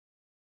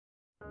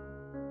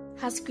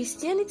Has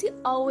Christianity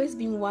always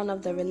been one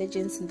of the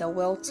religions in the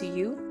world to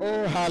you?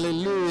 Oh,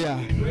 hallelujah.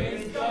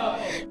 Praise God.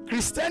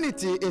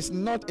 Christianity is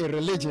not a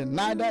religion,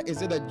 neither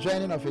is it a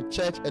joining of a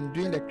church and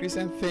doing the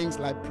Christian things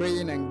like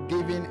praying and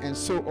giving and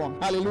so on.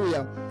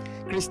 Hallelujah.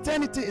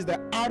 Christianity is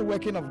the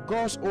outworking of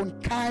God's own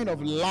kind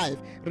of life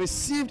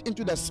received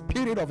into the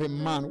spirit of a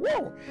man.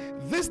 Whoa!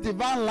 This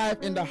divine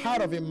life in the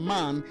heart of a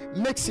man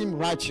makes him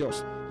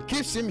righteous,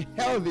 keeps him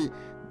healthy,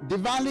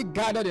 divinely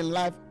guided in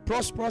life,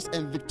 prosperous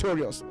and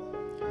victorious.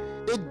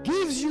 It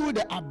gives you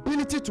the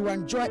ability to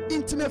enjoy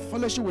intimate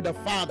fellowship with the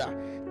Father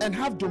and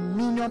have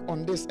dominion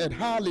on this earth.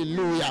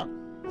 Hallelujah.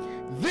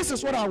 This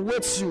is what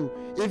awaits you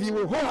if you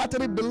will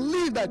wholeheartedly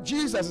believe that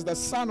Jesus is the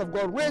Son of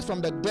God raised from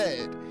the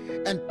dead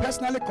and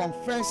personally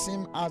confess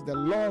him as the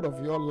Lord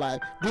of your life.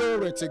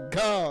 Glory to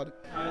God.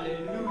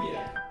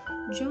 Hallelujah.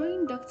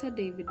 Join Dr.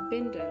 David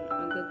Bindan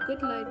on the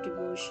Good Life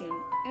Devotion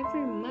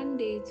every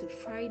Monday to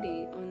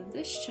Friday on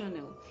this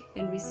channel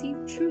and receive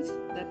truth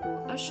that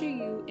will usher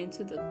you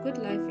into the good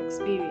life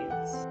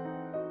experience.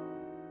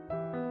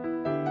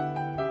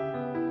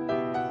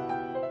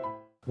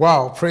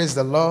 Wow, praise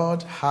the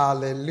Lord.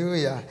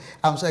 Hallelujah.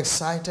 I'm so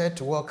excited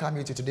to welcome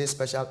you to today's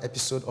special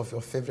episode of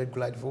your favorite Good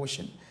Life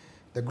Devotion.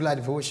 The Good Life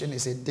Devotion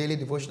is a daily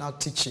devotional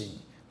teaching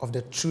of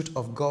the truth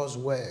of God's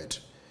Word,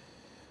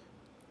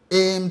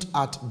 aimed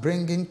at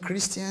bringing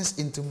Christians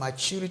into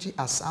maturity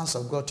as sons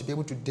of God to be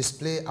able to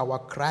display our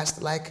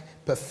Christ-like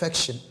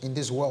perfection in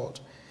this world,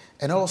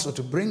 and also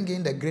to bring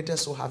in the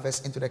greatest soul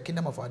harvest into the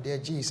kingdom of our dear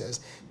Jesus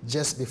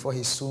just before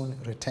his soon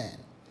return.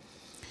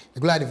 The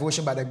Good Life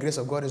Devotion, by the grace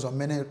of God, is on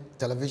many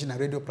television and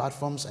radio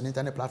platforms and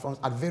internet platforms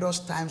at various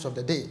times of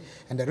the day.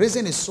 And the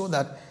reason is so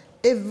that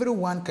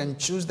everyone can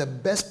choose the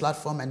best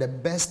platform and the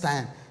best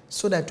time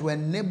so that to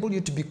enable you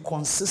to be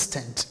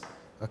consistent.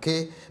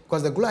 Okay?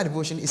 Because the Good Life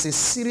Devotion is a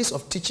series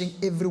of teaching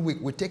every week.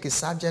 We take a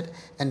subject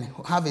and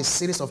have a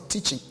series of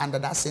teaching under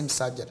that same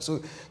subject.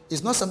 So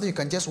it's not something you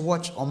can just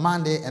watch on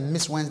Monday and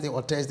miss Wednesday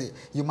or Thursday.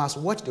 You must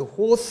watch the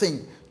whole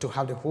thing to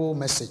have the whole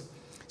message.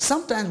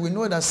 Sometimes we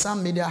know that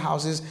some media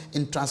houses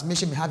in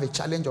transmission may have a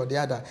challenge or the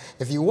other.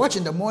 If you watch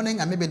in the morning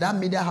and maybe that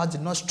media house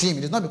did not stream,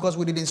 it is not because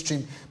we didn't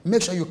stream.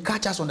 Make sure you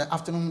catch us on the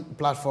afternoon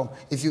platform.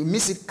 If you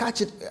miss it,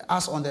 catch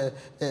us on the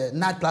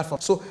night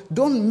platform. So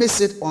don't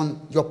miss it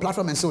on your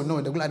platform and say, oh, no,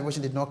 the Good Life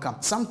Devotion did not come.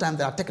 Sometimes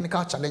there are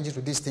technical challenges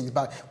with these things,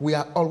 but we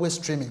are always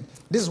streaming.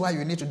 This is why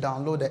you need to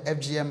download the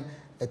FGM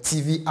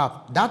TV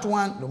app. That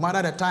one, no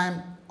matter the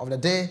time of the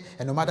day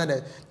and no matter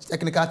the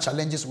technical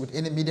challenges with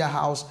any media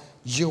house,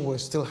 you will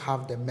still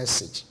have the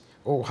message.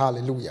 Oh,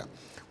 hallelujah.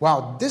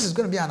 Wow, this is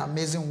going to be an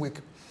amazing week.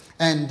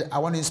 And I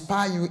want to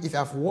inspire you, if you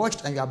have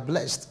watched and you are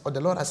blessed, or the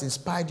Lord has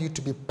inspired you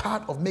to be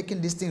part of making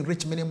this thing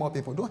reach many more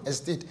people, don't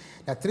hesitate.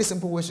 There are 3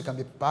 simple ways you can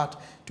be part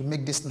to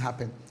make this thing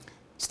happen.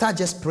 Start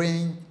just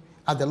praying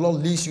as the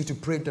Lord leads you to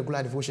pray into the Good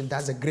Life Devotion.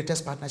 That's the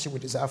greatest partnership we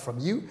desire from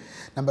you.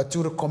 Number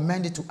 2,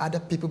 recommend it to other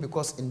people,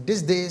 because in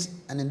these days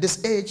and in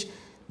this age,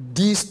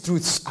 these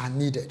truths are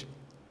needed.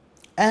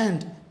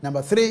 And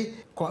number 3,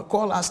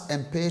 call us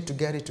and pay to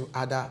get it to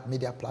other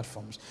media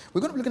platforms. We're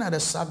going to be looking at the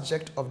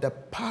subject of the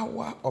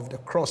power of the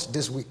cross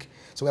this week.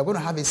 So we're going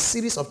to have a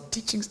series of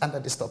teachings under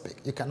this topic.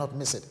 You cannot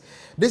miss it.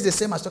 This is the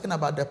same as talking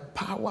about the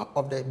power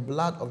of the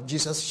blood of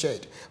Jesus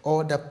shed,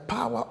 or the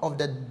power of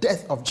the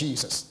death of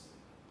Jesus.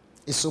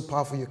 It's so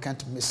powerful you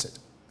can't miss it.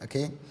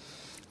 Okay?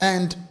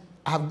 And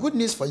I have good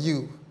news for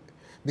you,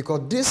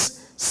 because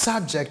this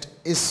subject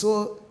is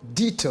so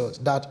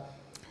detailed that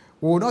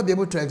we will not be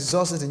able to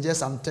exhaust it in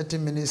just some 30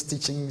 minutes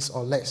teachings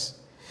or less.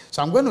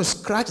 So I'm going to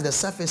scratch the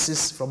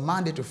surfaces from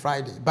Monday to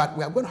Friday, but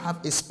we are going to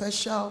have a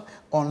special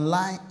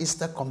online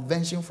Easter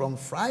convention from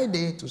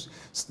Friday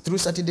through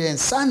Saturday and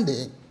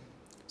Sunday,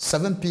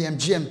 7 p.m.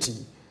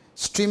 GMT,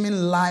 streaming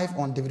live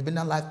on David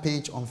Bindan Live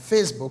page on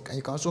Facebook, and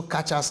you can also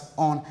catch us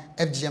on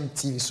FGM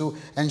TV. So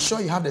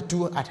ensure you have the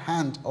two at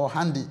hand or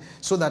handy,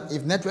 so that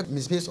if network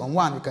misbehaves on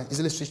one, you can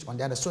easily switch on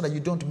the other, so that you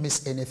don't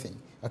miss anything.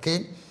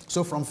 Okay?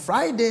 So from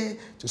Friday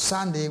to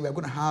Sunday, we're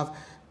going to have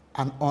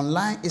an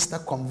online Easter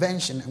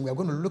convention, and we're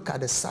going to look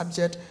at the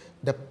subject,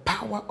 the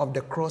power of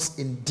the cross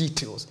in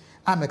details.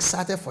 I'm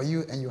excited for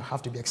you, and you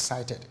have to be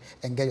excited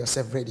and get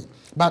yourself ready.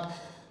 But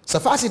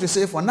suffice it to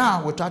say, for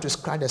now, we'll try to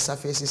scratch the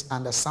surfaces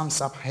under some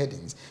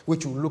subheadings,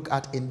 which we'll look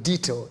at in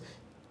detail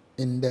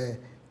in the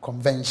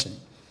convention.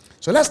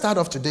 So let's start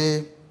off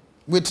today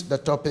with the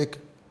topic,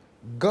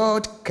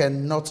 God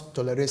cannot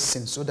tolerate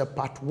sin. So the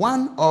part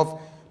 1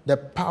 of the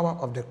power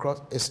of the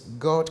cross is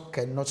God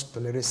cannot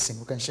tolerate sin.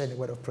 We can share the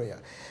word of prayer.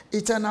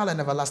 Eternal and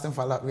everlasting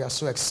Father, we are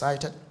so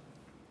excited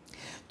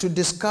to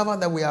discover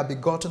that we are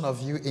begotten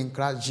of you in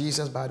Christ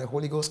Jesus by the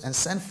Holy Ghost and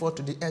sent forth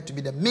to the earth to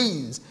be the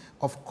means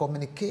of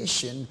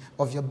communication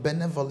of your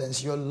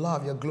benevolence, your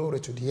love, your glory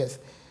to the earth.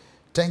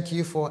 Thank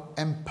you for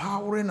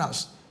empowering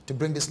us to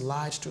bring this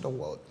light to the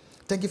world.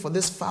 Thank you for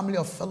this family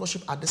of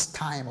fellowship at this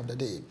time of the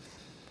day.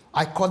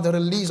 I call the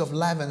release of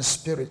life and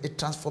spirit, a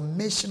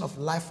transformation of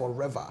life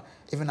forever,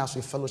 even as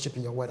we fellowship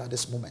in your word at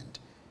this moment.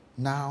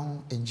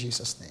 Now, in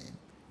Jesus' name,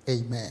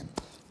 amen.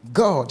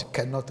 God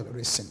cannot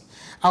tolerate sin.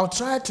 I'll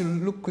try to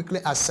look quickly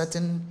at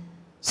certain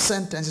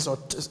sentences or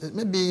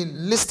maybe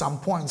list some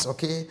points,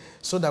 okay,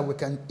 so that we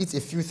can eat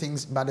a few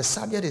things. But the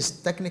subject is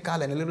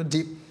technical and a little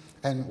deep,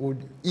 and we'll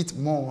eat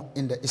more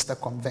in the Easter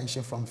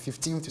Convention from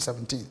 15 to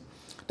 17.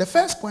 The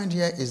first point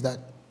here is that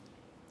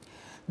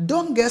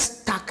don't get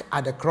stuck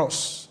at the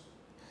cross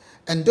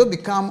and don't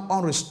become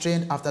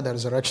unrestrained after the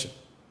resurrection.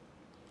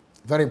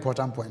 Very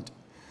important point.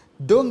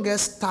 Don't get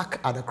stuck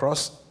at the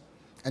cross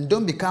and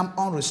don't become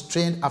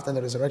unrestrained after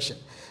the resurrection.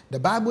 The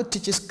Bible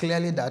teaches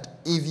clearly that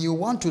if you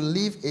want to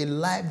live a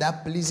life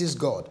that pleases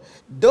God,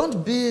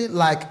 don't be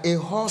like a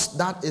horse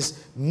that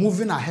is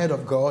moving ahead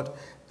of God.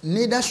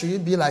 Neither should you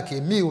be like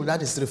a mule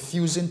that is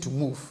refusing to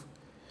move.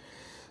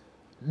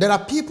 There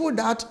are people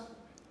that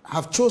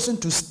have chosen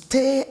to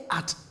stay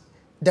at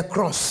the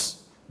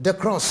cross,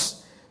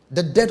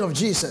 the death of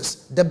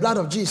Jesus, the blood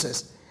of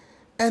Jesus,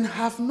 and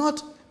have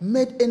not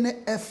made any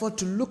effort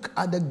to look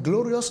at the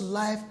glorious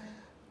life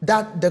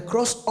that the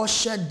cross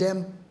ushered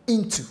them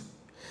into.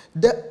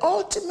 The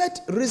ultimate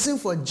reason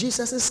for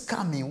Jesus'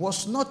 coming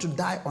was not to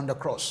die on the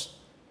cross.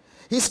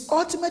 His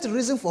ultimate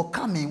reason for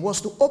coming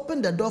was to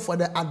open the door for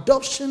the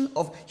adoption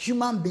of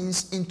human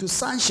beings into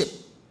sonship.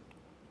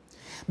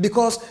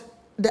 Because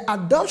the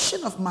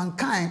adoption of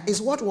mankind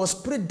is what was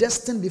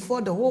predestined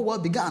before the whole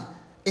world began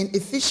in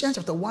Ephesians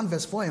chapter 1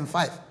 verse 4 and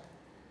 5.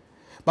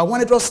 But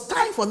when it was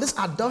time for this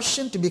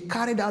adoption to be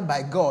carried out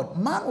by God,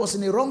 man was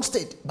in a wrong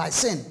state by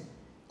sin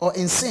or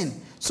in sin.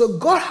 So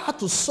God had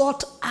to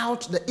sort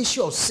out the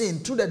issue of sin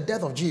through the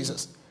death of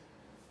Jesus.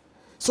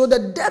 So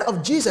the death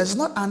of Jesus is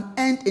not an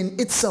end in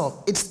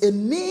itself. It's a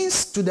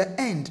means to the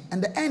end.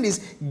 And the end is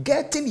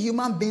getting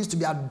human beings to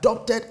be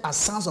adopted as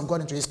sons of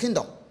God into his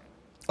kingdom.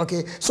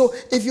 Okay, so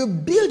if you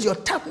build your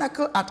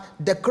tabernacle at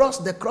the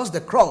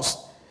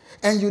cross,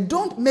 and you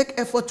don't make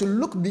effort to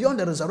look beyond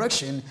the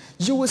resurrection,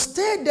 you will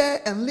stay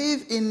there and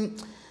live in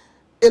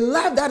a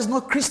life that is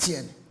not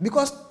Christian.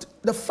 Because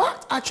the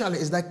fact actually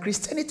is that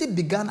Christianity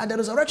began at the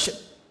resurrection.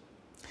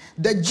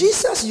 The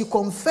Jesus you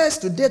confess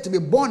today to be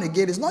born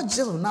again is not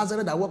Jesus of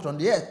Nazareth that walked on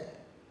the earth.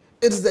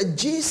 It's the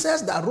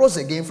Jesus that rose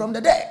again from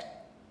the dead.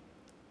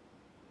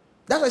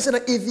 That's why I said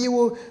that if you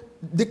will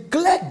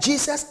declare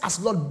Jesus as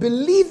Lord,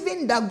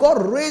 believing that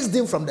God raised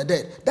him from the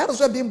dead, that is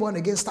where being born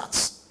again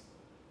starts.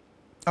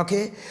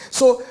 Okay?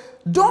 So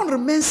don't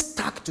remain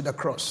stuck to the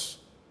cross.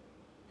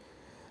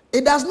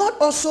 It does not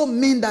also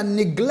mean that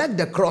neglect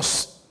the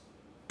cross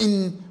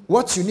in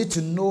what you need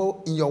to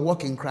know in your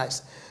walk in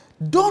Christ.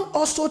 Don't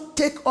also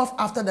take off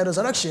after the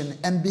resurrection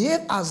and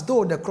behave as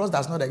though the cross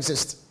does not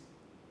exist.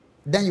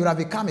 Then you have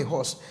become a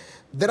horse.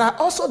 There are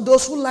also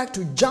those who like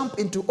to jump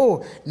into,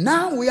 oh,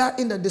 now we are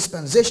in the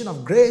dispensation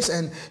of grace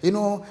and,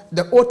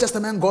 the Old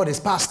Testament God is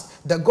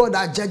past. The God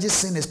that judges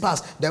sin is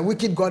past. The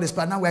wicked God is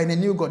past. Now we are in a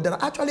new God. There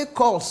are actually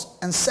cults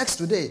and sects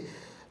today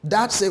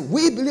that say,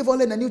 we believe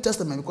only in the New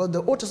Testament because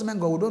the Old Testament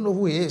God, we don't know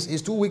who he is.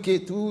 He's too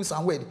wicked, too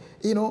some way,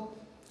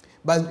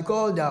 But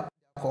because they are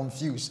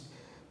confused.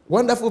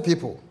 Wonderful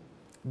people.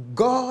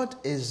 God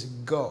is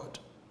God.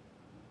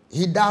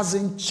 He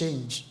doesn't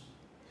change.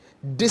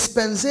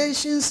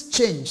 Dispensations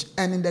change,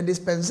 and in the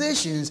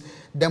dispensations,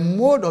 the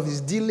mode of his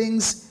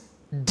dealings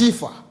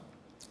differ.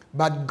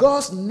 But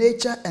God's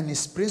nature and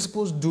his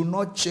principles do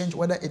not change,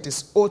 whether it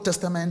is Old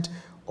Testament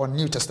or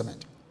New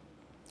Testament.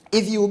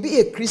 If you will be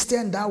a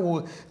Christian that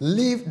will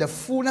live the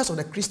fullness of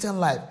the Christian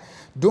life,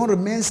 don't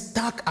remain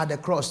stuck at the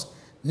cross.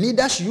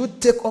 Neither should you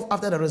take off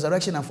after the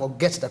resurrection and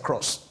forget the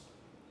cross.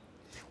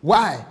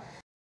 Why?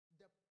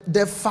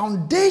 The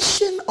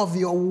foundation of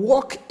your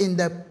walk in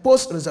the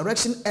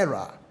post-resurrection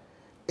era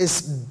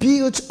is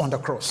built on the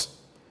cross.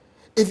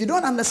 If you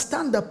don't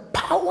understand the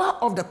power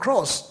of the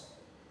cross,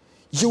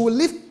 you will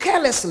live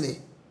carelessly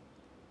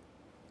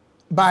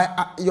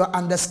by your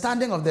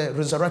understanding of the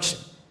resurrection.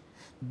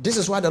 This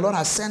is why the Lord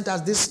has sent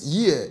us this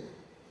year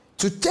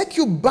to take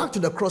you back to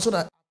the cross, so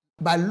that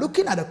by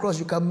looking at the cross,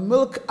 you can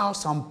milk out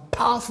some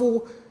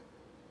powerful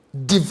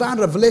divine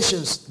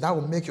revelations that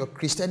will make your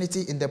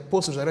Christianity in the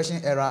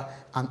post-resurrection era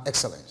an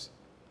excellence.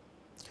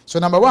 So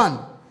number one,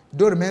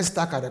 don't remain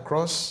stuck at the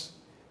cross.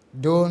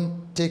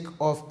 Don't take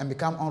off and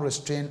become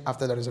unrestrained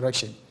after the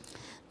resurrection.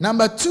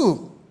 Number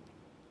two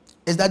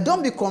is that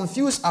don't be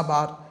confused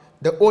about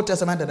the Old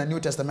Testament and the New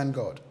Testament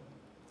God.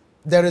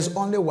 There is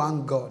only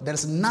one God. There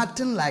is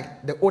nothing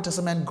like the Old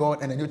Testament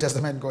God and the New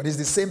Testament God. It's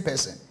the same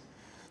person.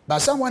 But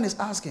someone is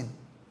asking,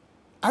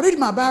 I read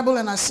my Bible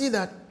and I see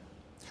that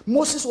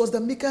Moses was the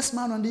meekest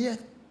man on the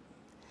earth.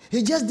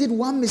 He just did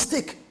one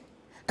mistake.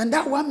 And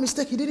that one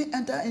mistake, he didn't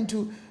enter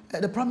into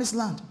the promised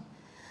land.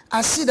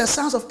 I see the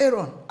sons of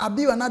Aaron,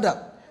 Abihu and Nadab.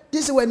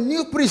 These were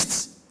new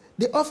priests.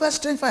 They offered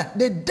strange fire.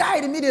 They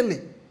died immediately.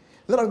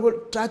 A lot of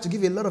people try to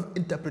give a lot of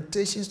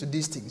interpretations to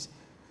these things.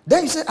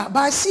 Then you say, but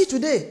I see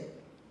today,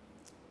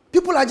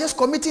 people are just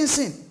committing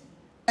sin.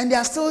 And they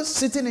are still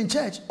sitting in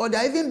church. Or they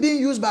are even being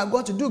used by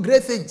God to do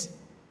great things.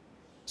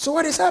 So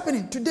what is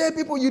happening? Today,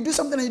 people, you do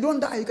something and you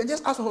don't die. You can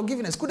just ask for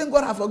forgiveness. Couldn't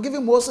God have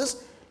forgiven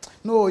Moses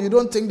No, you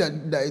don't think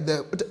that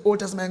the Old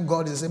Testament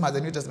God is the same as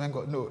the New Testament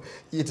God. No,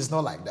 it is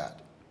not like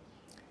that.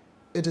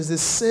 It is the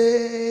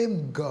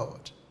same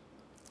God.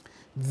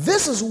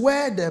 This is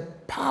where the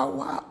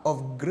power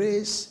of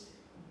grace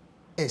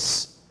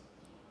is.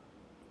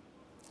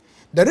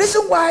 The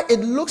reason why it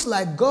looks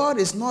like God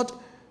is not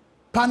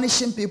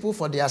punishing people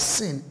for their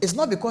sin is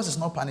not because it's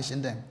not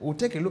punishing them. We'll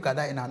take a look at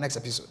that in our next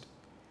episode.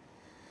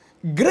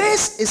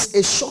 Grace is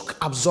a shock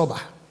absorber.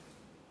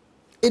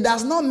 It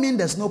does not mean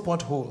there's no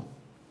pothole.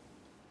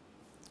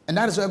 And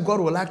that is why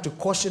God would like to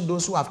caution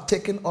those who have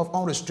taken off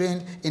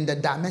unrestrained in the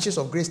dimensions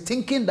of grace,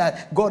 thinking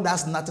that God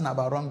does nothing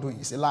about wrongdoing.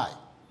 It's a lie.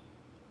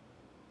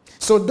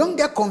 So don't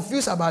get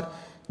confused about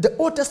the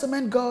Old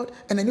Testament God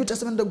and the New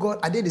Testament God.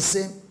 Are they the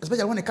same?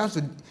 Especially when it comes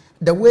to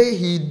the way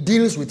he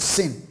deals with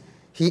sin.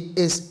 He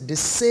is the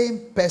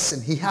same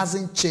person. He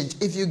hasn't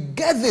changed. If you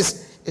get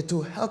this, it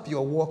will help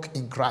your walk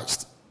in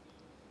Christ.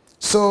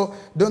 So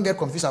don't get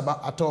confused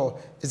about at all.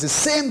 It's the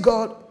same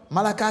God.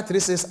 Malachi 3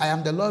 says, I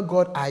am the Lord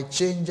God, I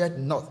changed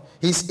not.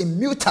 He's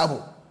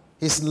immutable.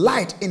 He's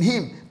light. In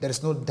him, there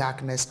is no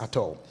darkness at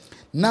all.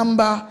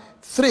 Number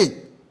 3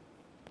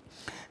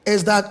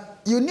 is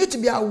that you need to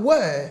be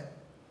aware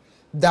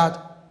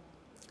that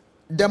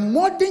the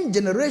modern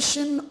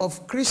generation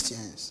of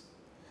Christians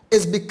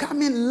is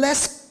becoming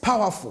less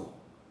powerful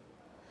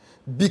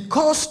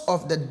because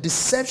of the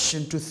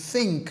deception to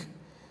think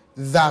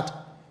that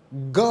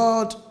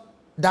God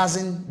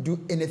doesn't do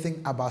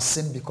anything about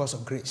sin because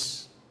of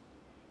grace.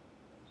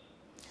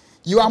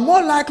 You are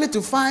more likely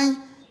to find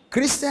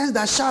Christians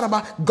that shout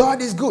about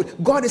God is good,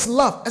 God is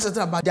love,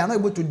 etc., but they are not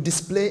able to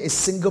display a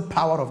single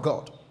power of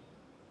God.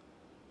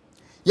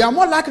 You are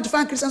more likely to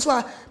find Christians who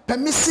are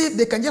permissive,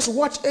 they can just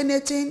watch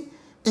anything,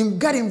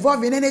 and get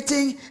involved in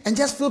anything, and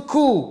just feel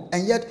cool.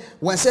 And yet,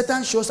 when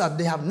Satan shows up,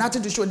 they have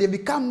nothing to show. They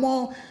become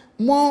more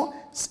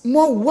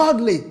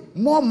worldly,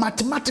 more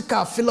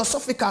mathematical,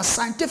 philosophical,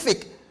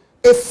 scientific,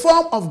 a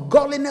form of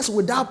godliness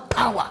without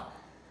power.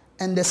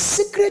 And the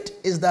secret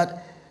is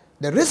that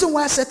the reason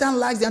why Satan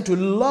likes them to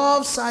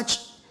love such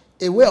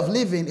a way of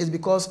living is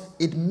because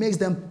it makes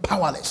them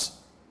powerless.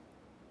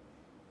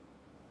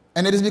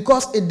 And it is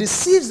because it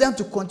deceives them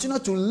to continue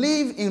to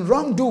live in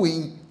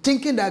wrongdoing,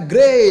 thinking that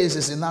grace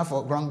is enough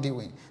for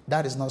wrongdoing.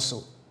 That is not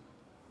so.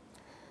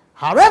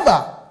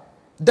 However,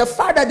 the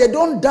fact that they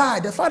don't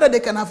die, the fact that they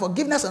can have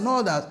forgiveness and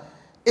all that,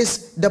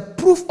 is the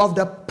proof of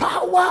the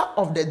power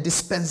of the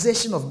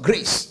dispensation of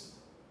grace.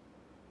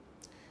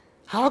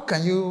 How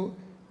can you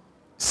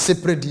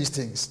separate these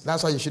things?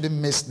 That's why you shouldn't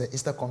miss the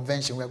Easter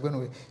Convention. We're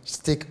going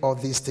to take all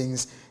these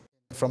things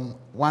from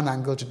one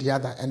angle to the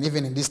other, and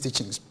even in these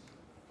teachings.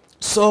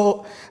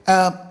 So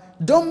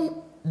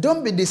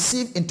don't be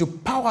deceived into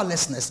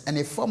powerlessness and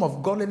a form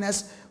of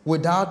godliness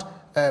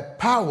without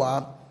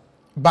power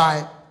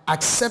by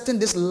accepting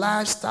this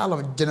lifestyle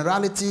of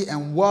generality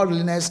and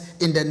worldliness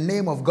in the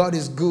name of God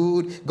is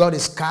good, God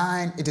is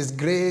kind, it is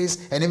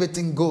grace, and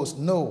everything goes.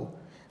 No.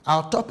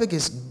 Our topic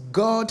is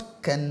God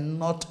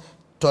cannot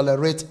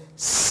tolerate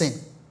sin.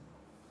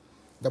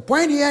 The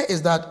point here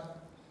is that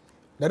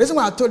the reason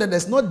why I told that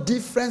there's no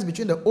difference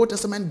between the Old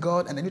Testament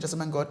God and the New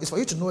Testament God is for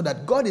you to know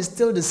that God is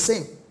still the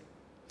same.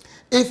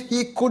 If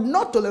he could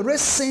not tolerate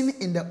sin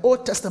in the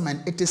Old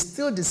Testament, it is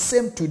still the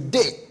same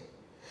today.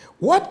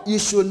 What you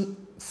should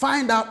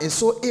find out is,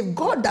 so if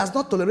God does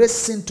not tolerate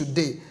sin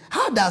today,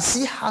 how does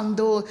he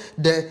handle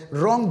the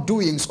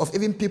wrongdoings of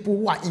even people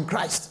who are in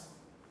Christ?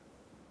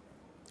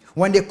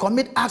 When they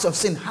commit acts of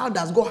sin, how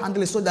does God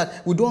handle it so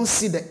that we don't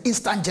see the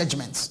instant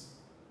judgments?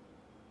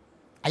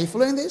 Are you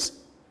following this?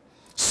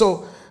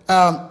 So,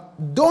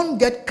 don't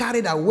get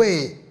carried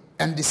away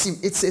and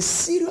deceived. It's a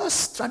serious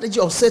strategy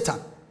of Satan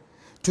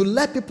to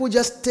let people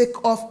just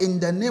take off in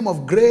the name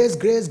of grace,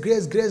 grace,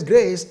 grace, grace,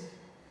 grace,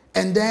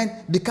 and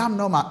then become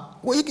normal.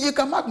 Well, you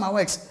can mark my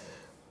words.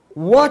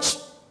 Watch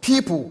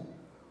people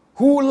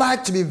who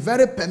like to be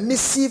very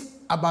permissive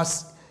about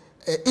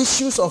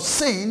issues of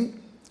sin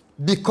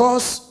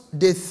because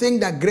they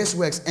think that grace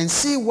works, and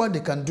see what they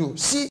can do.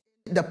 See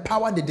the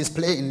power they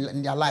display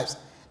in their lives.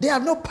 They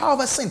have no power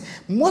over sin.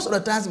 Most of the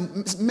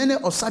times, many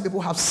of such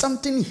people have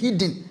something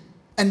hidden,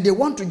 and they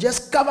want to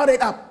just cover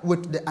it up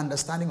with the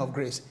understanding of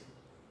grace.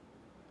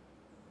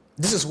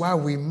 This is why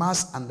we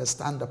must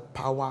understand the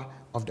power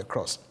of the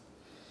cross.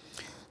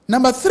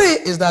 Number 3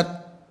 is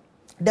that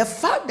the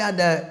fact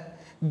that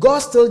God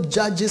still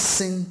judges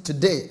sin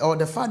today, or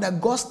the fact that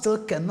God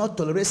still cannot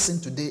tolerate sin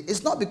today,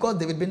 is not because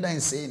David Bindan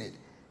is saying it.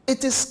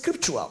 It is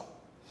scriptural.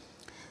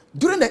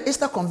 During the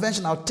Easter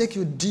Convention, I'll take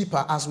you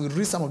deeper as we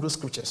read some of those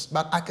scriptures.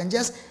 But I can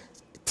just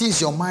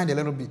tease your mind a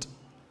little bit.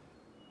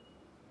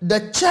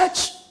 The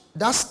church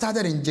that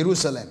started in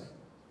Jerusalem,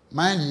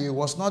 mind you,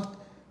 was not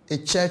a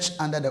church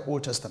under the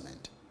Old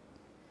Testament.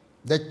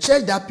 The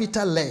church that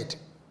Peter led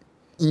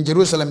in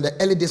Jerusalem, the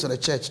early days of the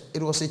church,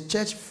 it was a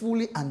church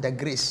fully under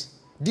grace.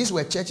 These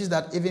were churches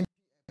that even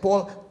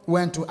Paul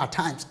went to at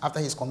times after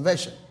his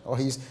conversion or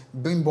his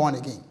being born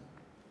again.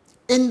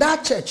 In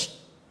that church,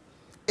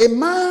 a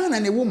man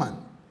and a woman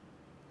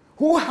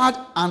who had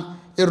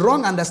a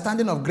wrong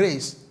understanding of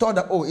grace, thought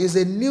that, oh, it's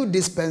a new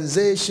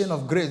dispensation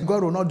of grace.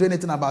 God will not do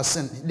anything about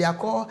sin. They are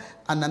called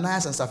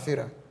Ananias and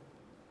Sapphira.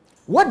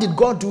 What did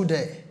God do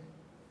there?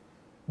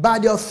 By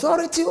the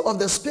authority of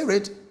the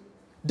Spirit,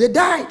 they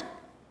died.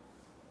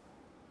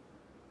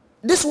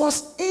 This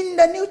was in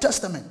the New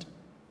Testament.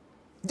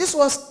 This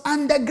was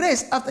under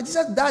grace after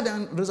Jesus died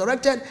and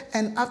resurrected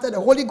and after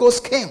the Holy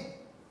Ghost came.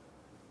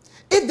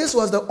 If this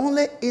was the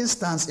only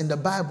instance in the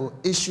Bible,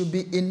 it should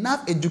be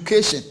enough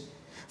education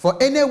for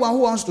anyone who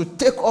wants to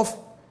take off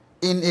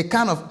in a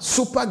kind of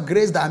super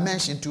grace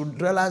dimension to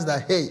realize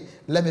that, hey,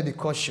 let me be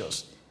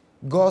cautious.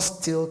 God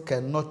still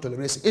cannot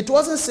tolerate it. It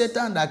wasn't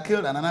Satan that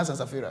killed Ananias and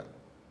Sapphira.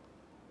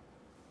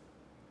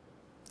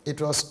 It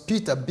was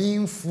Peter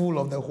being full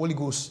of the Holy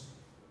Ghost,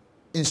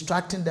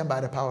 instructing them by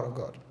the power of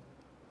God.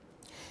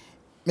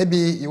 Maybe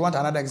you want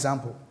another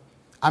example.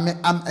 I'm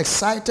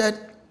excited,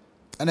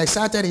 and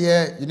excited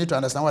here, you need to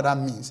understand what that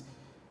means.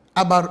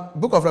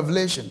 About book of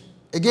Revelation,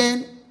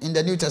 again in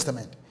the New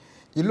Testament.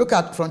 You look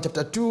at from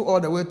chapter 2 all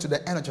the way to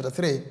the end of chapter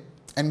 3,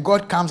 and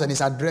God comes and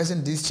is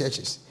addressing these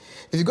churches.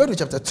 If you go to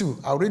chapter 2,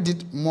 I'll read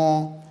it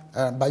more,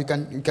 but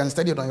you can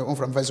study it on your own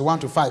from verse 1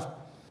 to 5.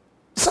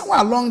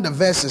 Somewhere along the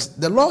verses,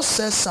 the Lord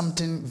says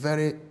something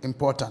very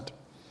important.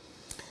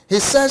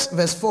 He says,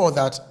 verse 4,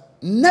 that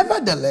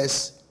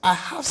nevertheless, I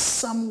have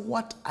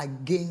somewhat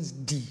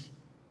against thee,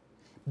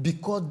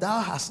 because thou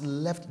hast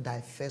left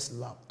thy first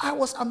love. I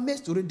was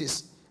amazed to read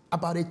this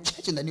about a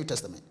church in the New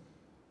Testament.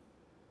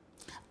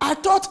 I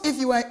thought if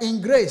you are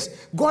in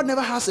grace, God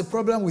never has a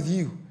problem with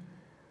you.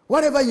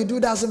 Whatever you do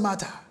doesn't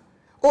matter.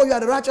 Oh, you are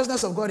the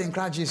righteousness of God in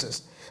Christ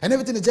Jesus. And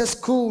everything is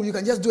just cool. You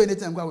can just do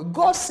anything.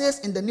 God says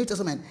in the New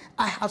Testament,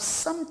 I have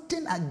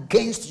something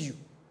against you.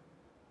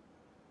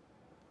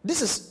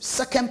 This is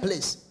second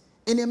place.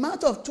 In a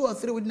matter of 2 or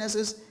 3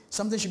 witnesses,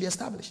 something should be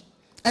established.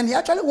 And he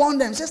actually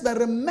warned them, says that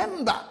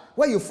remember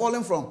where you've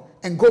fallen from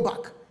and go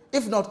back.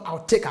 If not,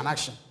 I'll take an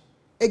action.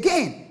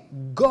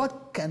 Again,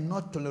 God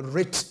cannot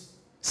tolerate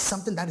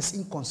something that is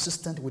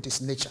inconsistent with his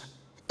nature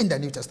in the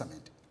New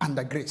Testament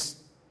under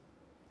grace.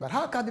 But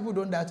how come people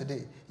don't die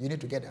today? You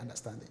need to get the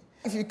understanding.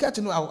 If you care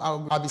to know,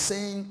 I'll be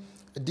saying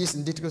this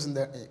in details in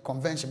the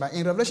convention, but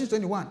in Revelation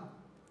 21,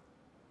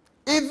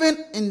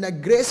 even in the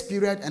grace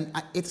period and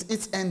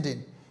its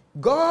ending,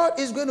 God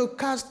is going to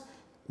cast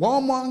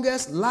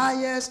warmongers,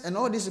 liars, and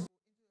all these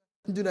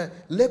into the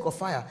lake of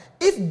fire.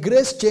 If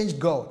grace changed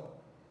God,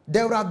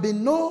 there would have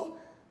been no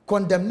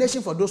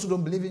condemnation for those who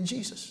don't believe in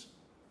Jesus.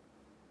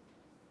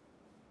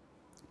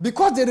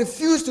 Because they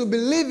refuse to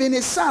believe in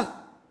his son,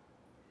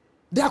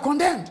 they are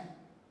condemned.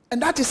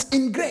 And that is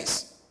in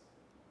grace.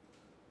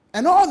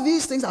 And all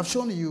these things I've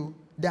shown you,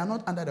 they are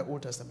not under the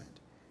Old Testament.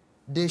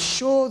 They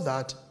show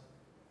that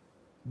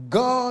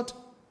God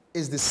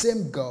is the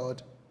same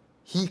God.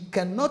 He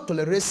cannot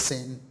tolerate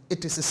sin.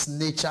 It is his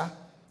nature.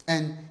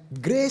 And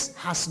grace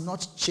has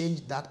not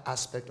changed that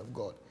aspect of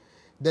God.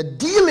 The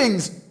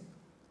dealings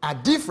are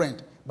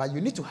different, but you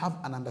need to have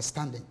an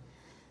understanding.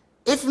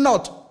 If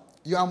not,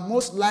 you are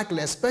most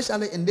likely,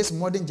 especially in this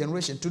modern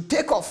generation, to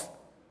take off.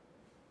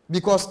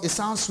 Because it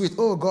sounds sweet.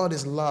 Oh, God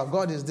is love.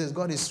 God is this.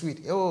 God is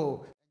sweet.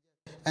 Oh,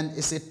 and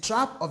it's a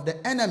trap of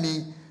the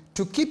enemy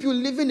to keep you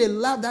living a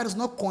life that is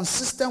not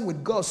consistent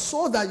with God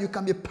so that you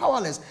can be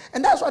powerless.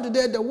 And that's why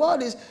today the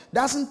world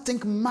doesn't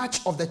think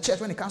much of the church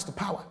when it comes to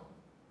power.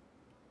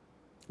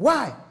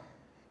 Why?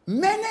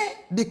 Many,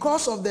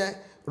 because of the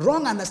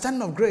wrong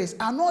understanding of grace,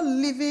 are not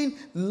living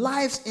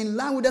lives in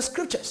line with the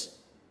scriptures.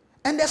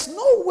 And there's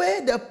no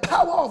way the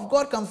power of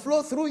God can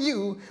flow through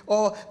you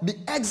or be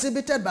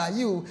exhibited by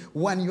you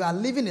when you are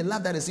living a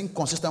life that is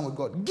inconsistent with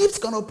God. Gifts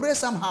can operate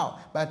somehow,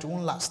 but it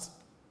won't last.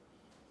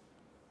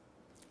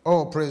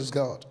 Oh, praise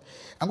God.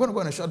 I'm going to go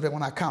on a short break.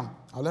 When I come,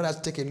 I'll let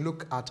us take a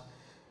look at,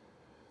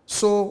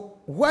 so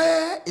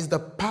where is the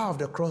power of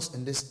the cross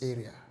in this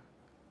area?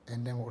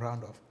 And then we'll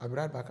round off. I'll be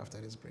right back after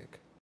this break.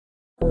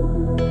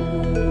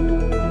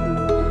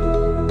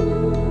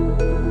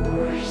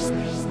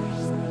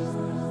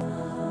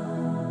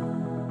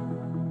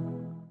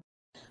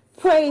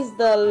 Praise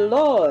the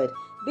Lord,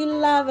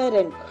 beloved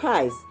in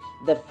Christ.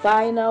 The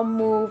final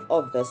move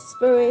of the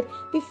Spirit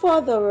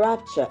before the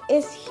rapture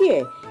is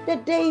here. The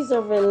days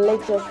of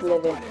religious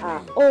living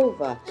are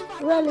over.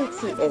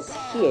 Reality is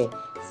here.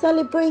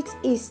 Celebrate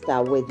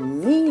Easter with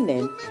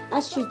meaning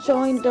as you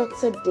join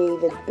Dr.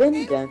 David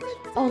Bindan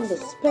on the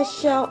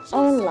special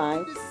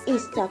online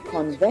Easter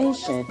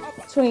Convention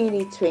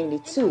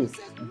 2022,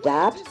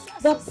 dubbed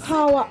The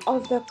Power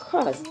of the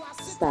Cross,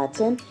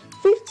 starting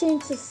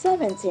 15th to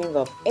 17th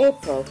of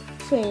April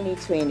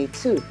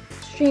 2022,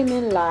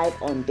 streaming live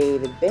on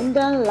David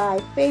Bindan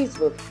Live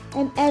Facebook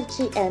and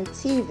FGM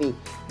TV.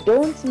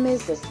 Don't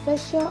miss the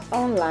special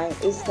online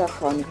Easter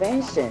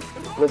Convention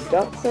with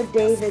Dr.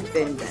 David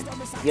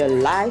Bindan. Your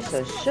life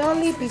shall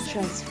surely be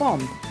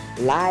transformed.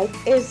 Life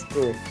is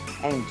good.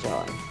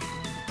 Enjoy.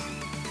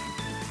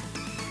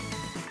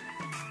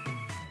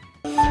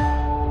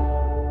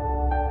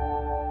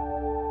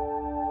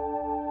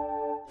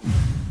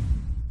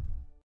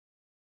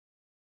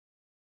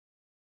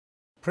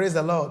 Praise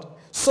the Lord.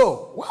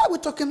 So, why are we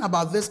talking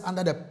about this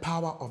under the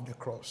power of the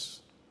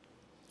cross?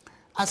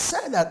 I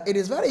said that it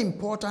is very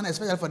important,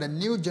 especially for the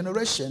new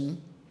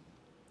generation,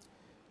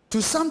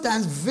 to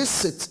sometimes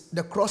visit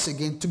the cross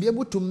again, to be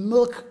able to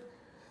milk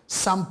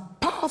some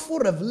powerful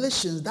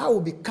revelations that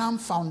will become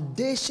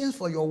foundations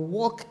for your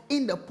walk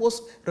in the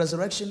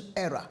post-resurrection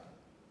era.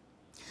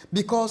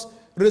 Because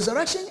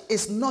resurrection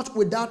is not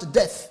without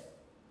death.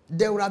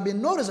 There will have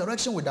been no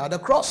resurrection without the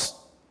cross.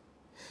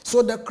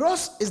 So the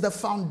cross is the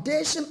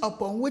foundation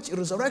upon which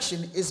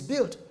resurrection is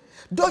built.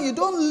 Though you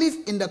don't live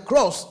in the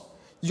cross,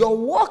 your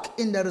walk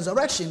in the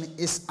resurrection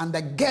is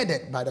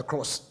undergirded by the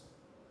cross.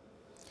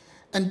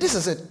 And this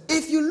is it.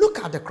 If you look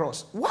at the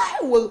cross, why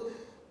will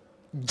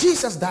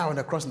Jesus die on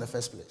the cross in the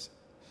first place?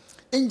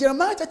 In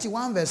Jeremiah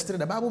 31 verse 3,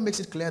 the Bible makes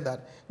it clear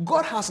that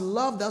God has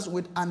loved us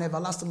with an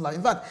everlasting love.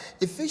 In fact,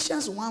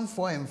 Ephesians 1,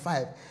 4 and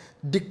 5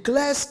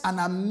 declares an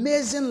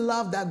amazing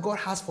love that God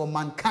has for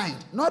mankind.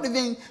 Not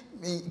even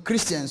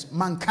Christians,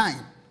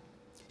 mankind.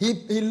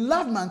 He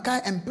loved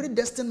mankind and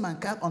predestined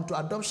mankind unto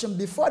adoption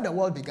before the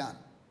world began.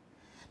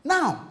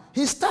 Now,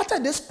 he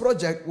started this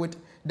project with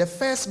the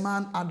first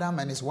man, Adam,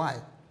 and his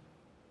wife.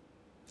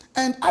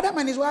 And Adam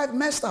and his wife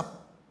messed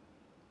up.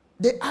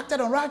 They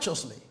acted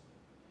unrighteously.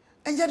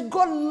 And yet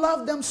God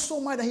loved them so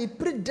much that he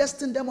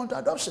predestined them unto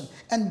adoption.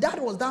 And that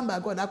was done by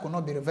God. That could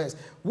not be reversed.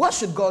 What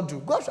should God do?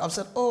 God should have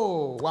said,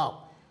 oh,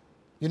 wow.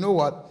 You know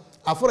what?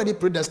 I've already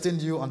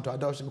predestined you unto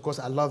adoption because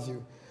I love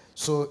you.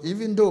 So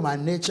even though my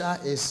nature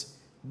is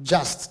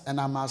just and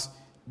I must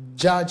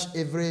judge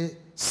every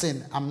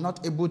sin, I'm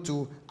not able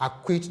to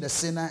acquit the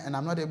sinner and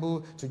I'm not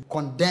able to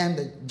condemn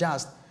the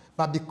just.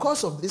 But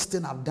because of this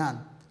thing I've done,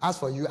 as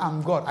for you,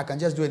 I'm God. I can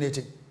just do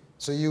anything.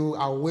 So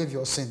I'll waive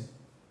your sin.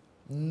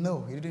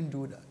 No, he didn't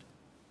do that.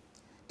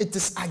 It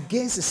is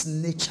against his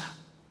nature.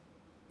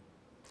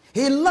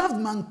 He loved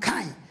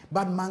mankind,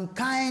 but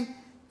mankind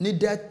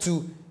needed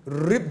to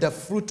reap the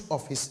fruit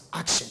of his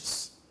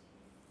actions.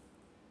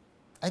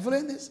 Are you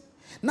following this?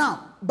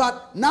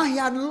 But now he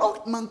had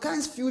locked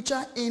mankind's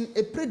future in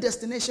a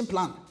predestination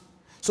plan.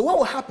 So what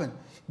will happen?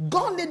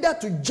 God needed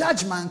to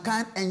judge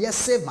mankind and yet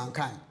save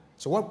mankind.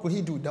 So what could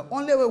he do? The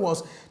only way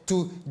was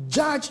to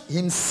judge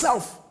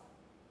himself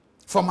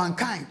for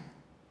mankind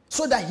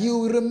so that he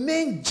will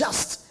remain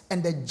just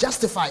and the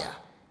justifier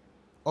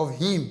of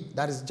him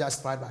that is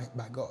justified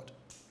by God.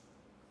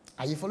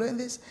 Are you following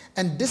this?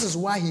 And this is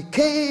why he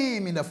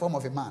came in the form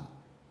of a man.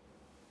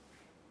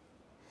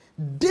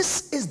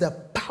 This is the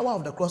power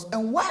of the cross.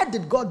 And why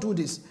did God do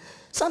this?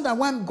 Sometimes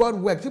when God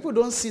works, people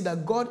don't see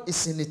that God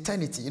is in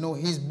eternity. You know,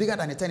 he's bigger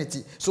than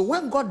eternity. So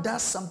when God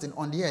does something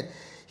on the earth,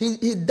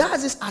 he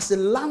does this as a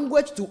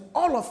language to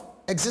all of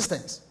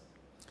existence.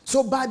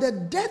 So by the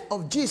death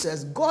of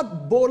Jesus,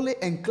 God boldly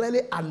and clearly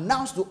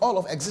announced to all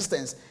of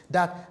existence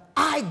that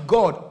I,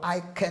 God,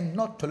 I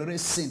cannot tolerate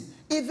sin.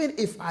 Even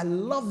if I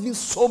love you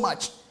so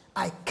much,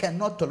 I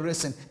cannot tolerate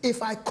sin.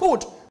 If I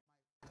could,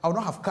 I would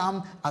not have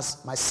come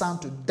as my son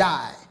to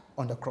die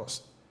on the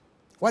cross.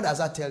 What does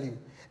that tell you?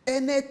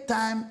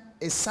 Anytime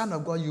a son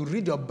of God, you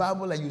read your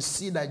Bible and you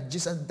see that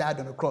Jesus died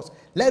on the cross,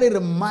 let it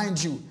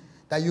remind you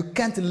that you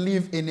can't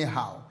live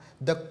anyhow.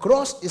 The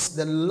cross is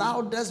the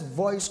loudest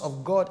voice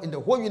of God in the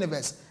whole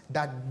universe,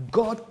 that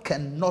God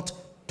cannot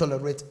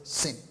tolerate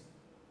sin.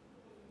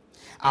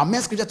 Our main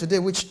scripture today,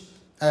 which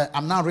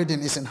I'm now reading,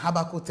 is in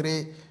Habakkuk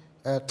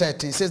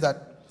 3:13. It says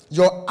that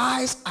your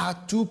eyes are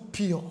too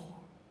pure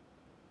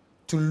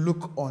to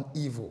look on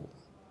evil.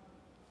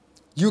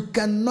 You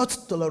cannot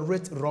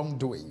tolerate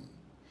wrongdoing.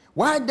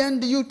 Why then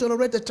do you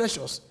tolerate the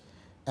treasures?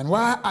 And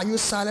why are you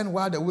silent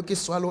while the wicked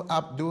swallow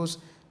up those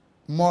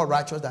more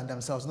righteous than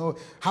themselves? No,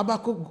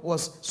 Habakkuk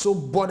was so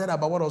bothered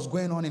about what was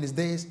going on in his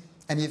days,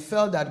 and he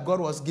felt that God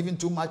was giving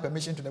too much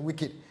permission to the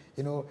wicked.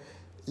 You know,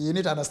 you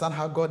need to understand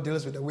how God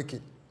deals with the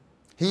wicked.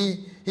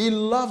 He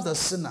loves the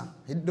sinner,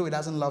 though he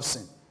doesn't love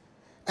sin.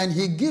 And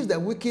he gives the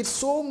wicked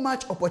so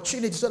much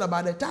opportunity so that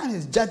by the time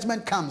his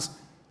judgment comes,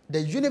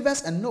 the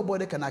universe and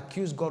nobody can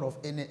accuse God of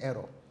any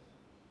error.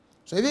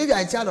 So if you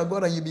are a child of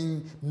God and you've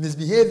been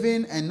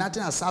misbehaving and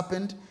nothing has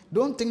happened,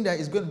 don't think that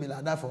it's going to be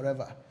like that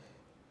forever.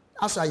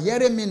 As you are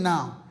hearing me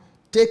now,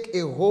 take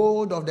a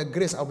hold of the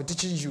grace I'll be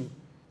teaching you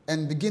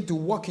and begin to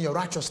walk in your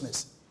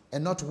righteousness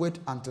and not wait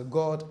until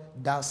God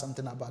does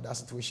something about that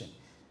situation.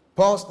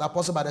 Paul, the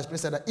apostle by the Spirit,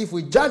 said that if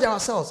we judge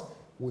ourselves,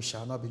 we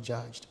shall not be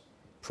judged.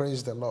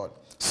 Praise the Lord.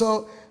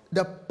 So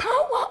the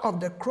power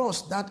of the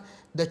cross that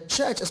the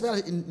church,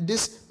 especially in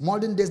this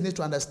modern days, need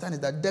to understand is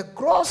that the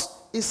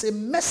cross is a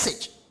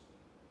message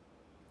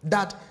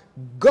that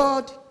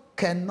God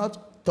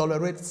cannot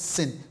tolerate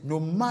sin, no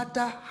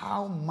matter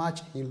how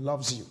much he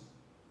loves you.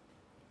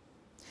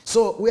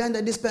 So we are in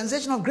the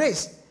dispensation of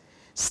grace.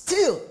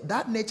 Still,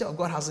 that nature of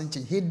God hasn't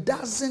changed. He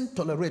doesn't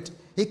tolerate.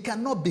 He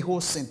cannot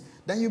behold sin.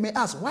 Then you may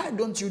ask, why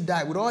don't you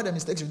die with all the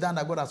mistakes you've done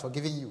that God has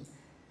forgiven you?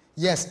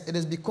 Yes, it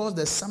is because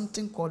there's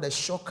something called a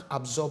shock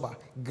absorber,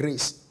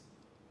 grace.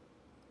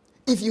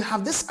 If you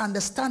have this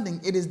understanding,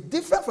 it is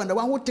different from the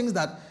one who thinks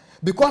that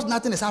because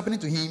nothing is happening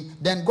to him,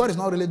 then God is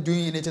not really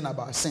doing anything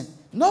about sin.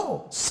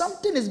 No,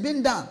 something is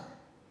being done.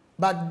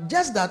 But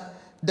just that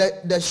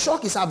the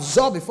shock is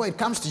absorbed before it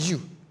comes to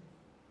you.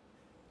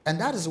 And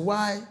that is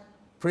why,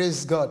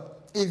 praise God,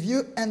 if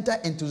you enter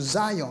into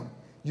Zion,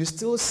 you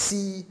still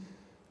see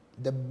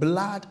the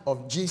blood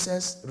of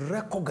Jesus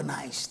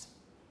recognized.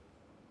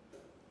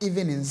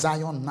 Even in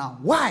Zion now.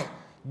 Why?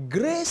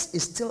 Grace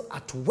is still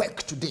at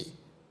work today.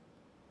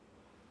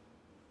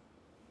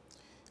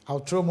 I'll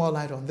throw more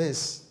light on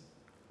this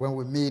when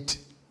we meet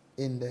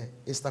in the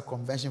Easter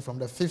Convention from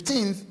the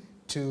 15th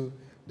to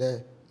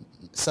the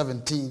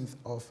 17th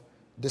of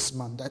this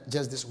month,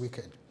 just this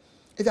weekend.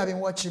 If you have been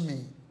watching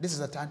me, this is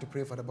the time to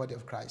pray for the body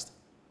of Christ.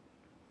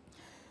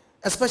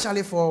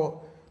 Especially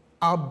for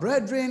our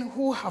brethren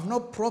who have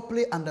not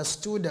properly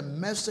understood the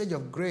message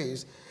of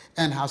grace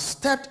and have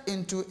stepped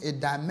into a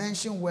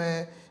dimension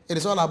where it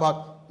is all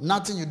about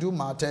nothing you do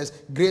matters,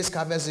 grace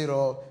covers it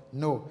all.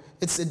 No,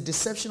 it's a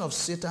deception of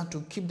Satan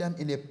to keep them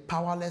in a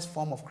powerless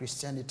form of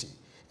Christianity.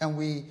 And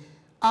we,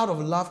 out of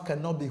love,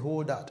 cannot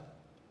behold that.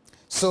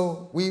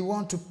 So we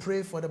want to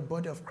pray for the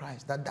body of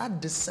Christ, that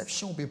that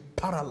deception will be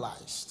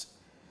paralyzed.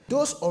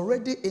 Those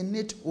already in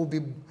it will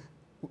be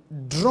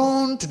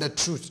drawn to the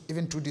truth,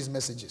 even through these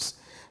messages.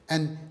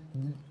 And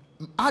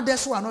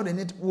others who are not in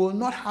it will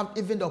not have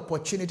even the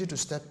opportunity to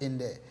step in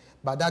there.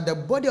 But that the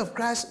body of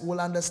Christ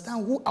will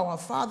understand who our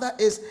Father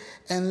is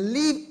and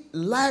live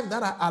life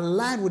that are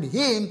aligned with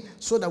Him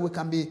so that we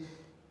can be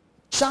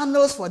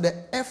channels for the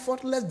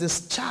effortless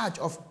discharge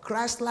of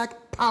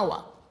Christ-like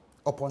power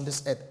upon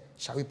this earth.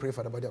 Shall we pray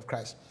for the body of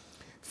Christ?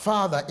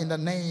 Father, in the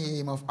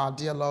name of our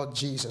dear Lord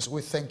Jesus,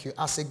 we thank you.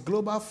 As a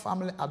global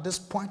family at this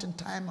point in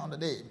time on the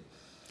day,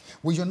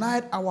 we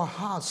unite our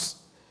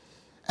hearts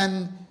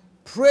and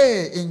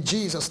pray in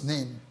Jesus'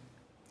 name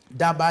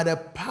that by the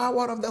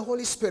power of the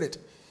Holy Spirit,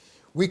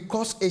 we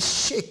cause a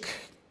shake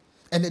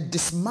and a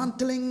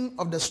dismantling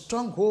of the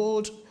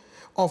stronghold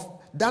of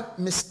that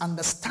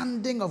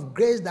misunderstanding of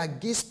grace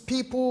that gives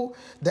people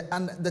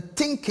the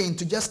thinking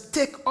to just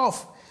take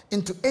off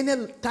into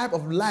any type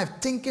of life,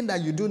 thinking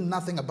that you do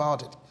nothing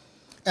about it.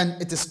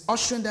 And it is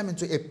ushering them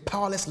into a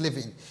powerless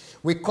living.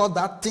 We call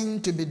that thing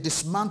to be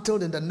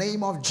dismantled in the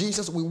name of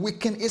Jesus. We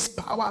weaken its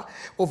power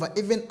over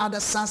even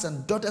other sons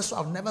and daughters who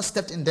have never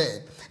stepped in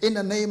there. In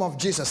the name of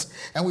Jesus.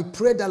 And we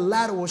pray that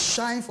light will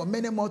shine for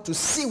many more to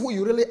see who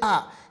you really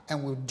are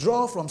and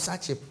withdraw from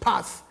such a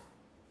path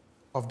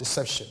of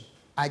deception.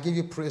 I give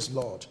you praise,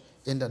 Lord,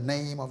 in the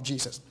name of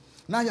Jesus.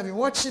 Now you have been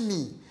watching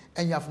me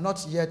and you have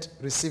not yet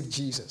received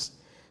Jesus.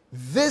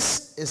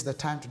 This is the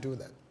time to do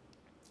that.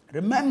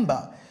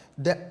 Remember,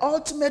 the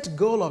ultimate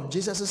goal of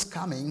Jesus'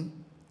 coming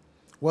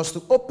was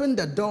to open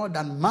the door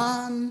that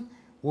man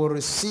will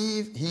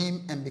receive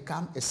him and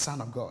become a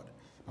son of God.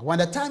 But when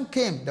the time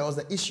came, there was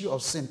the issue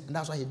of sin, and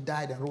that's why he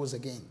died and rose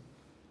again.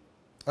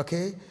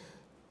 Okay?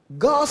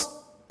 God's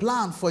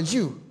plan for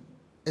you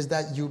is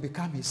that you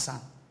become his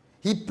son.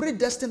 He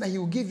predestined that he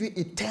will give you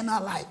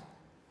eternal life.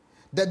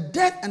 The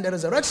death and the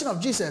resurrection of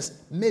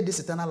Jesus made this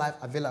eternal life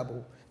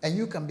available. And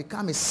you can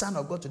become a son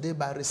of God today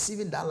by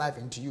receiving that life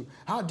into you.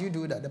 How do you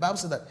do that? The Bible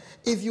says that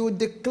if you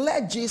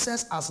declare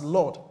Jesus as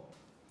Lord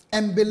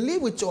and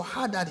believe with your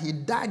heart that he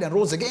died and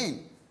rose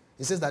again,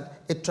 it says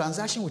that a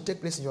transaction will take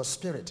place in your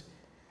spirit.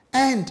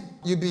 And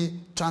you'll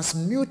be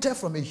transmuted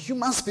from a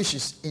human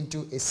species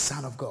into a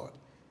son of God.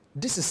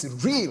 This is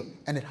real,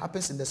 and it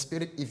happens in the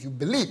spirit if you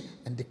believe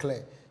and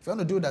declare. If you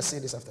want to do that, say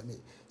this after me.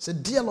 Say,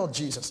 dear Lord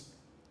Jesus,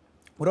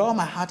 with all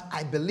my heart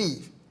I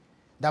believe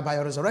that by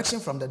your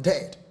resurrection from the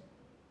dead,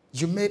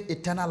 you made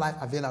eternal life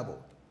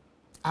available.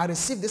 I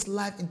receive this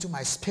life into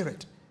my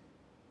spirit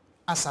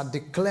as I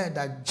declare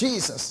that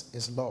Jesus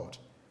is Lord.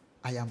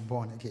 I am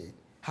born again.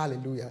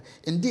 Hallelujah.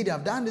 Indeed,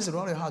 I've done this in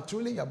all your heart.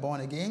 Truly, you're born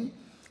again.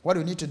 What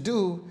you need to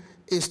do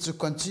is to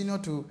continue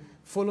to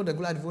follow the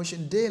Good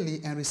Devotion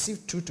daily and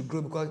receive truth to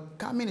grow, because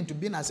coming into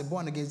being as a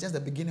born again is just the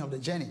beginning of the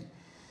journey.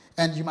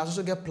 And you must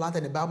also get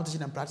planted in a Bible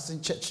teaching and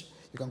practicing church.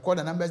 You can call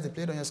the numbers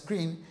displayed on your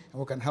screen, and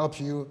we can help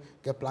you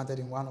get planted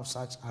in one of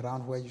such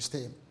around where you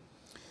stay.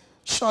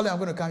 Surely I'm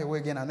going to come your way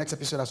again our next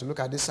episode as we look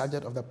at this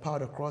subject of the power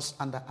of the cross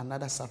under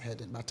another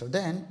subheading. But till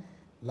then,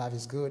 life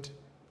is good.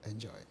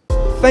 Enjoy.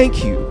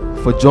 Thank you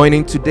for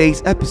joining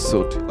today's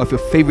episode of your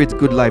favorite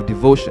Good Life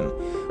Devotion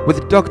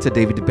with Dr.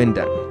 David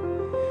Bindan.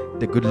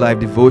 The Good Life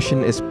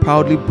Devotion is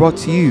proudly brought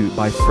to you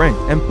by friends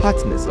and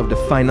partners of the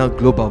Final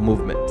Global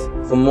Movement.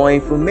 For more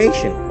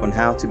information on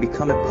how to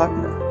become a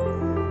partner,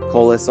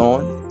 call us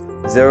on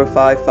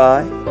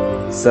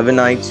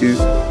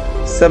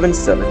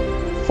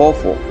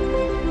 055-792-7744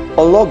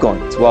 or log on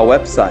to our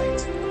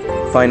website,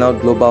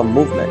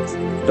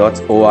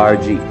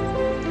 finalglobalmovement.org.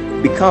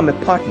 Become a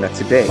partner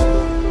today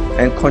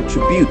and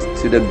contribute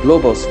to the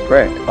global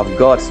spread of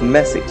God's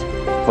message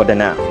for the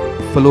now.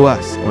 Follow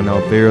us on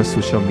our various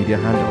social media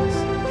handles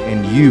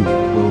and you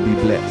will be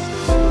blessed.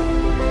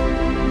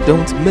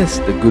 Don't miss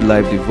the Good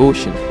Life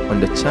Devotion on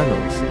the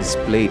channels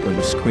displayed on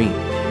the screen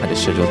at the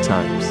scheduled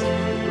times.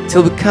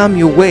 Till we come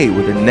your way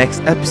with the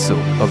next episode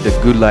of the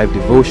Good Life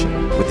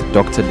Devotion with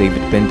Dr.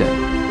 David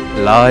Bindan.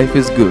 Life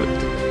is good.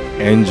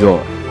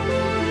 Enjoy.